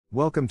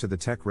Welcome to the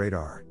Tech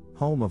Radar,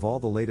 home of all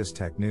the latest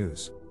tech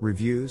news,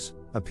 reviews,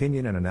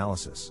 opinion and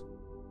analysis.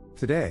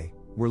 Today,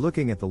 we're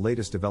looking at the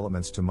latest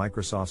developments to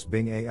Microsoft's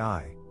Bing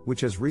AI, which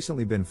has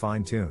recently been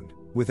fine-tuned,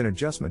 with an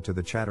adjustment to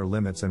the chatter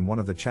limits and one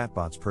of the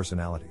chatbot's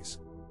personalities.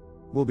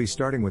 We'll be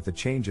starting with the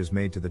changes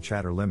made to the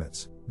chatter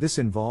limits. This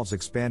involves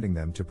expanding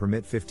them to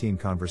permit 15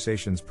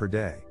 conversations per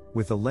day,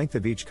 with the length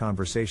of each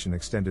conversation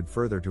extended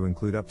further to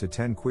include up to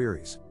 10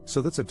 queries,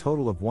 so that's a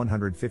total of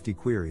 150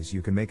 queries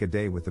you can make a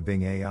day with the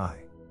Bing AI.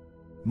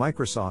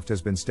 Microsoft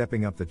has been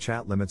stepping up the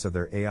chat limits of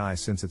their AI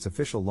since its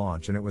official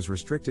launch, and it was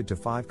restricted to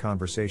 5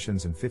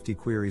 conversations and 50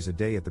 queries a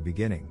day at the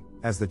beginning,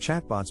 as the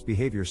chatbot's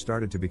behavior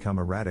started to become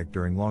erratic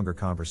during longer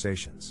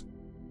conversations.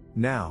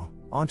 Now,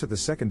 on to the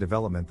second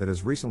development that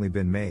has recently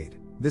been made.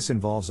 This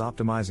involves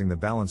optimizing the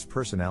balanced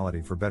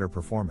personality for better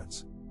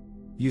performance.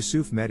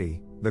 Yusuf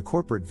Mehdi, the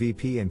corporate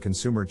VP and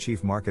Consumer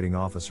Chief Marketing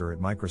Officer at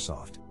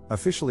Microsoft,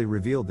 officially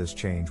revealed this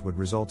change would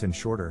result in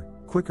shorter,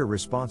 quicker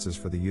responses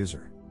for the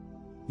user.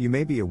 You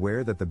may be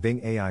aware that the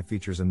Bing AI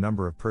features a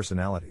number of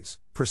personalities.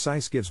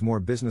 Precise gives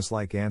more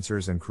business-like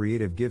answers and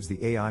creative gives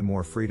the AI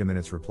more freedom in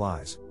its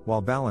replies,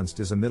 while balanced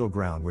is a middle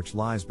ground which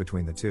lies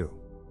between the two.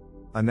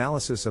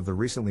 Analysis of the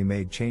recently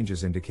made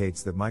changes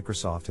indicates that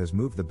Microsoft has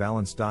moved the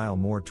balance dial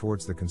more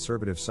towards the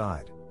conservative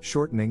side,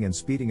 shortening and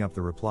speeding up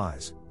the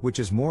replies, which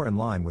is more in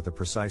line with the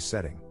precise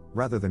setting,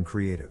 rather than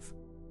creative.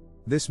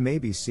 This may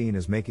be seen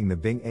as making the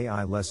Bing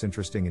AI less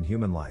interesting and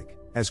human-like,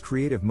 as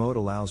creative mode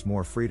allows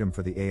more freedom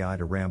for the AI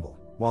to ramble,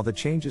 while the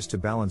changes to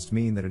balanced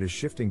mean that it is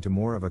shifting to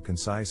more of a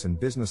concise and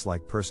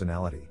business-like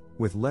personality,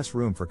 with less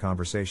room for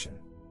conversation.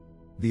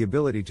 The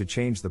ability to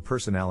change the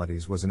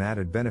personalities was an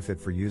added benefit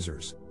for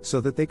users,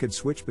 so that they could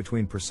switch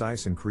between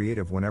precise and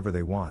creative whenever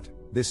they want.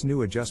 This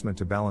new adjustment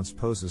to balance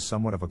poses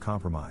somewhat of a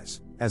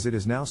compromise, as it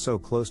is now so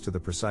close to the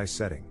precise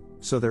setting,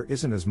 so there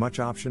isn't as much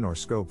option or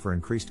scope for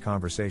increased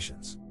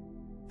conversations.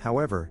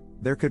 However,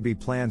 there could be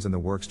plans in the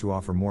works to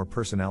offer more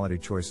personality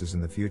choices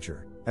in the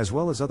future, as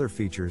well as other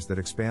features that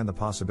expand the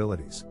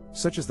possibilities,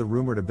 such as the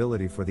rumored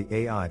ability for the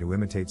AI to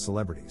imitate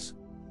celebrities.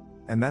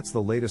 And that's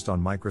the latest on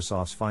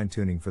Microsoft's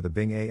fine-tuning for the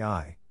Bing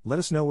AI. Let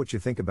us know what you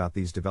think about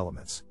these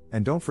developments,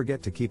 and don't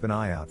forget to keep an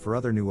eye out for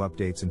other new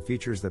updates and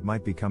features that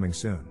might be coming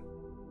soon.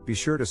 Be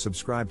sure to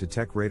subscribe to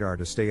Tech Radar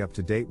to stay up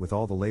to date with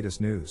all the latest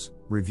news,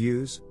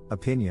 reviews,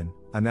 opinion,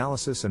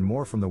 analysis and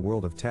more from the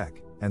world of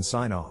tech, and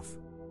sign off.